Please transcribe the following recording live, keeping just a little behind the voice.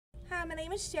my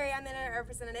name is Sherry. I'm the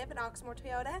representative at Oxmoor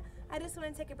Toyota. I just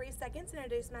want to take a brief second to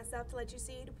introduce myself to let you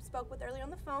see who spoke with earlier on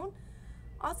the phone.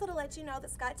 Also to let you know that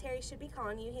Scott Terry should be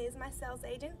calling you. He is my sales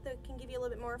agent that can give you a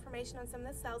little bit more information on some of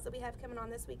the sales that we have coming on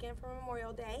this weekend for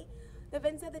Memorial Day. The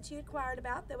Venza that you inquired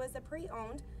about that was a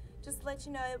pre-owned, just to let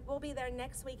you know it will be there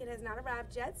next week. It has not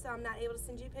arrived yet, so I'm not able to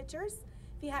send you pictures.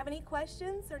 If you have any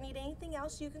questions or need anything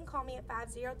else, you can call me at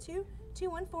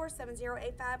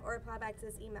 502-214-7085 or reply back to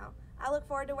this email. I look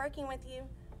forward to working with you.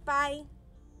 Bye.